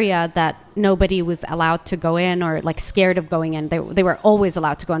this area that nobody was allowed to go in or like scared of going in. They were always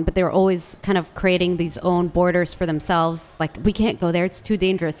allowed to go in, but they were always kind of creating these own borders for themselves. Like, we can't go there. It's too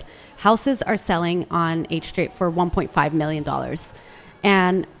dangerous. Houses are selling on H Street for $1.5 million.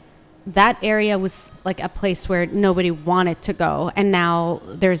 And that area was like a place where nobody wanted to go. And now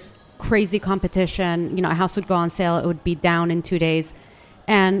there's crazy competition. You know, a house would go on sale. It would be down in 2 days.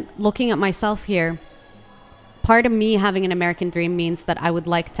 And looking at myself here, part of me having an American dream means that I would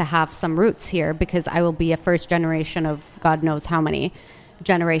like to have some roots here, because I will be a first generation of God knows how many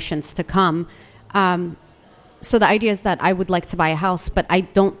generations to come. So the idea is that I would like to buy a house, but I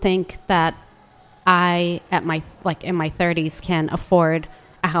don't think that I, in my 30s, can afford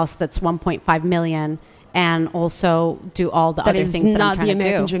a house that's 1.5 million and also do all the other things that I'm trying to do. That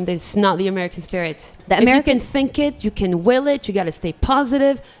is not the American dream. That is not the American spirit. If you can think it, you can will it. You got to stay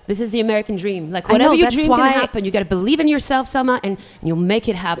positive. This is the American dream. Like, whatever you dream can happen. You got to believe in yourself, Sama, and you'll make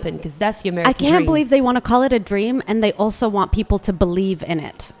it happen, because that's the American dream. I can't believe they want to call it a dream, and they also want people to believe in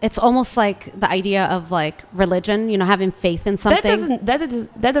it. It's almost like the idea of like religion, you know, having faith in something.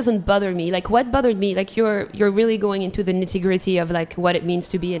 That doesn't bother me. Like, what bothered me, like you're really going into the nitty gritty of like what it means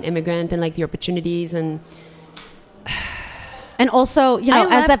to be an immigrant and like the opportunities and also, you know,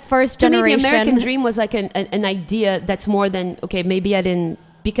 as that first generation, to me, the American dream was like an idea that's more than, okay, maybe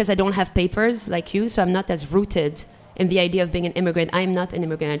because I don't have papers like you, so I'm not as rooted in the idea of being an immigrant. I'm not an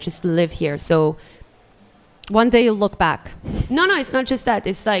immigrant. I just live here. So one day you'll look back. No, it's not just that.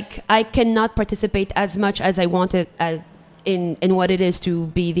 It's like I cannot participate as much as I wanted in what it is to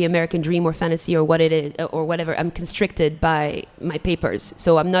be the American dream or fantasy or what it is or whatever. I'm constricted by my papers,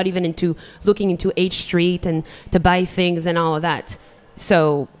 so I'm not even into looking into H Street and to buy things and all of that.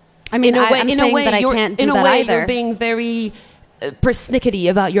 So I mean, I can't do that either. You're being very persnickety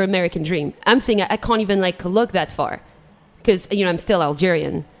about your American dream. I'm saying I can't even like look that far, because, you know, I'm still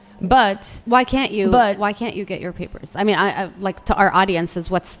Algerian. But why can't you? Why can't you get your papers? I mean, I like, to our audiences,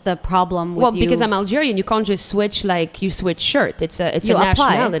 what's the problem with you? Well, because I'm Algerian, you can't just switch like you switch shirt. It's a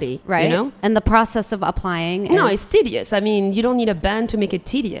nationality, right? You know? And the process of applying. No, it's tedious. I mean, you don't need a band to make it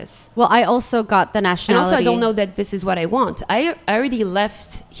tedious. Well, I also got the nationality. And also, I don't know that this is what I want. I already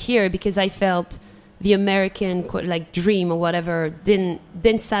left here because I felt the American like dream or whatever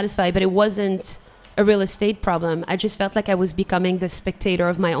didn't satisfy, but it wasn't a real estate problem. I just felt like I was becoming the spectator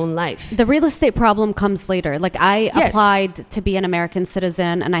of my own life. The real estate problem comes later. Like, I applied to be an American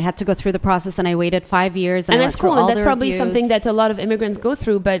citizen, and I had to go through the process, and I waited 5 years. And that's cool, and that's probably something that a lot of immigrants go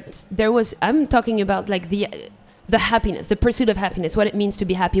through. But I'm talking about like the happiness, the pursuit of happiness, what it means to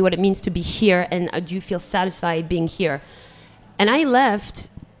be happy, what it means to be here, and do you feel satisfied being here? And I left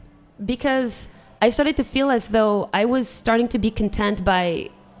because I started to feel as though I was starting to be content by,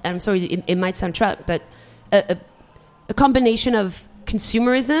 I'm sorry, it might sound trap, but a combination of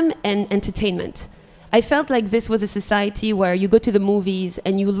consumerism and entertainment. I felt like this was a society where you go to the movies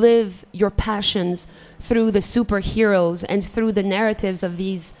and you live your passions through the superheroes and through the narratives of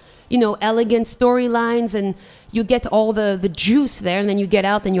these, you know, elegant storylines, and you get all the juice there, and then you get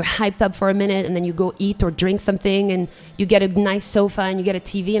out and you're hyped up for a minute, and then you go eat or drink something, and you get a nice sofa and you get a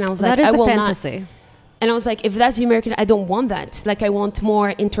TV, and I was like, that is I will a fantasy. Not. And I was like, if that's the American, I don't want that. Like, I want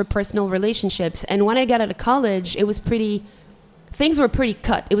more interpersonal relationships. And when I got out of college, things were pretty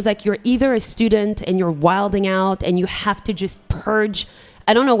cut. It was like, you're either a student and you're wilding out and you have to just purge.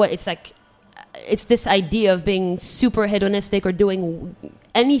 I don't know what it's like. It's this idea of being super hedonistic or doing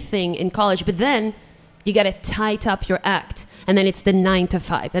anything in college, but then you got to tight up your act, and then it's the 9 to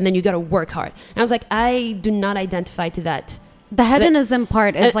 5, and then you got to work hard. And I was like, I do not identify to that. The hedonism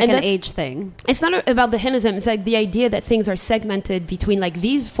part is like an age thing. It's not about the hedonism. It's like the idea that things are segmented between, like,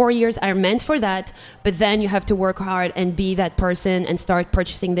 these 4 years are meant for that, but then you have to work hard and be that person and start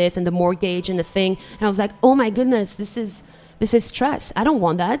purchasing this and the mortgage and the thing. And I was like, oh my goodness, this is stress. I don't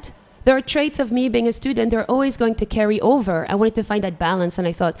want that. There are traits of me being a student, they're always going to carry over. I wanted to find that balance, and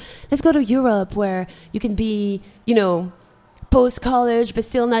I thought, let's go to Europe where you can be, you know, post-college but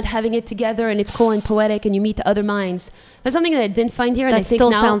still not having it together, and it's cool and poetic, and you meet other minds. That's something that I didn't find here. And that I think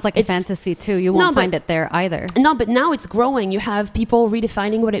still now sounds like a fantasy too. You won't find it there either. No, but now it's growing. You have people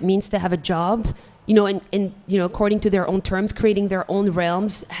redefining what it means to have a job, you know, and you know, according to their own terms, creating their own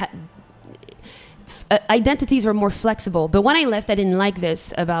realms. Identities are more flexible. But when I left, I didn't like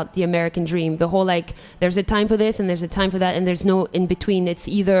this about the American dream. The whole, like, there's a time for this and there's a time for that, and there's no in between. It's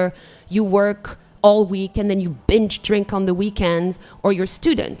either you work all week and then you binge drink on the weekends, or you're a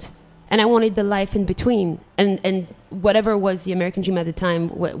student. And I wanted the life in between. And whatever was the American dream at the time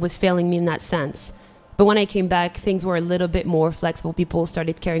was failing me in that sense. But when I came back, things were a little bit more flexible. People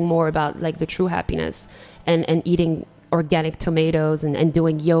started caring more about, like, the true happiness and eating organic tomatoes and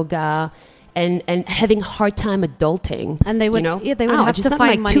doing yoga and having a hard time adulting. And they would, you know? they would Ow, have just to not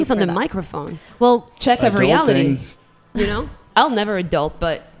find my money tooth for on the that. microphone. Well, Check of Adulting. reality. You know, I'll never adult,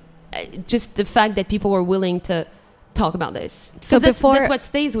 but just the fact that people were willing to talk about this. So So that's before- what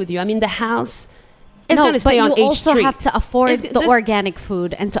stays with you. I mean, the house is no, going to stay but on you H also Street. have to afford It's- the this- organic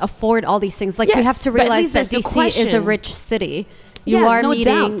food and to afford all these things. Like we Yes, have to but at realize least that there's the DC is a question. rich city. You yeah, are no meeting.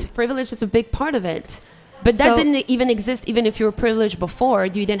 doubt. Privilege is a big part of it. But that So- didn't even exist even if you were privileged before.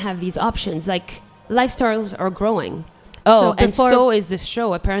 You didn't have these options. Like, lifestyles are growing. Oh, and before- so is this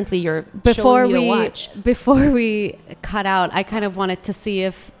show. Apparently, you're Before showing me we to watch. before we cut out, I kind of wanted to see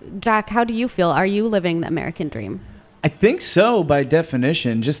if Jack, how do you feel? Are you living the American dream? I think so, by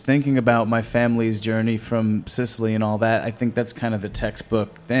definition. Just thinking about my family's journey from Sicily and all that, I think that's kind of the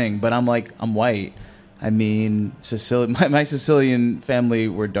textbook thing. But I'm white. I mean, my Sicilian family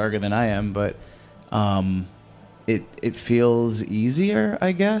were darker than I am, but it feels easier,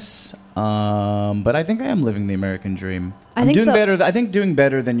 I guess. But I think I am living the American dream. I I'm think doing the- better. I think doing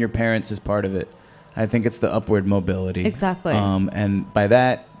better than your parents is part of it. I think it's the upward mobility. Exactly. And by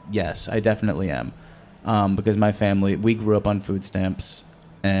that, yes, I definitely am. Because my family, we grew up on food stamps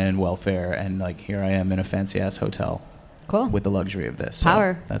and welfare, and like here I am in a fancy ass hotel Cool. with the luxury of this.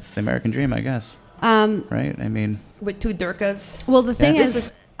 Power. So that's the American dream, I guess. Right? I mean, With 2 Durkas. Well, the thing Yeah.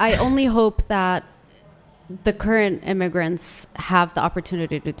 is, I only hope that the current immigrants have the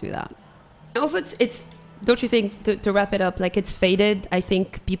opportunity to do that. Also, it's don't you think, to wrap it up, like it's faded. I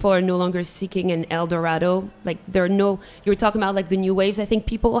think people are no longer seeking an El Dorado. Like there are no, you were talking about like the new waves. I think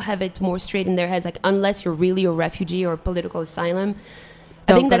people have it more straight in their heads. Like unless you're really a refugee or political asylum,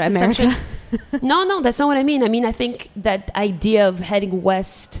 I Don't think go to that's America. essentially. No, that's not what I mean. I mean, I think that idea of heading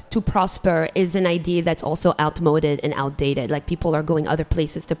west to prosper is an idea that's also outmoded and outdated. Like people are going other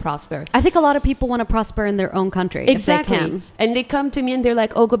places to prosper. I think a lot of people want to prosper in their own country Exactly. if they can. And they come to me and they're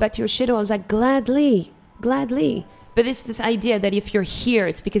like, oh, go back to your shithole. I was like, gladly. But it's this idea that if you're here,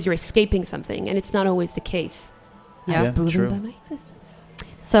 it's because you're escaping something. And it's not always the case. Yeah. As Yeah, proven true. by my existence.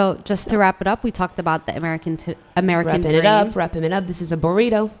 So just to wrap it up, we talked about the American Wrapping dream. it up. This is a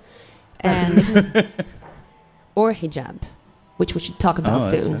burrito. And Or hijab, which we should talk about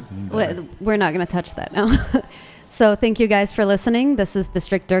soon. that's even better. we're not going to touch that now. So thank you guys for listening. This is the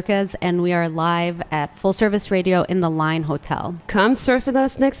Strict Durkas, and we are live at Full Service Radio in the Line Hotel. Come surf with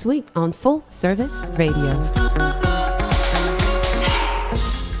us next week on Full Service Radio.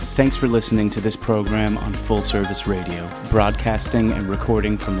 Thanks for listening to this program on Full Service Radio, broadcasting and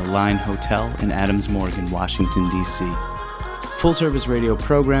recording from the Line Hotel in Adams Morgan, Washington, D.C. Full Service Radio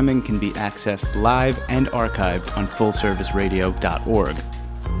programming can be accessed live and archived on fullserviceradio.org.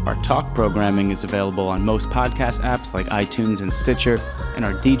 Our talk programming is available on most podcast apps like iTunes and Stitcher, and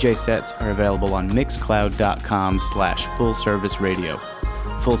our DJ sets are available on mixcloud.com/fullserviceradio.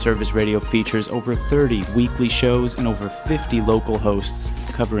 Full Service Radio features over 30 weekly shows and over 50 local hosts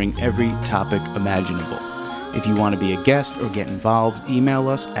covering every topic imaginable. If you want to be a guest or get involved, email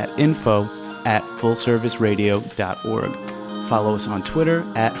us at info@fullserviceradio.org. Follow us on Twitter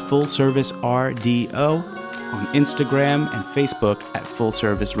at FullServiceRDO, on Instagram and Facebook at Full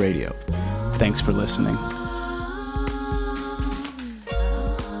Service Radio. Thanks for listening.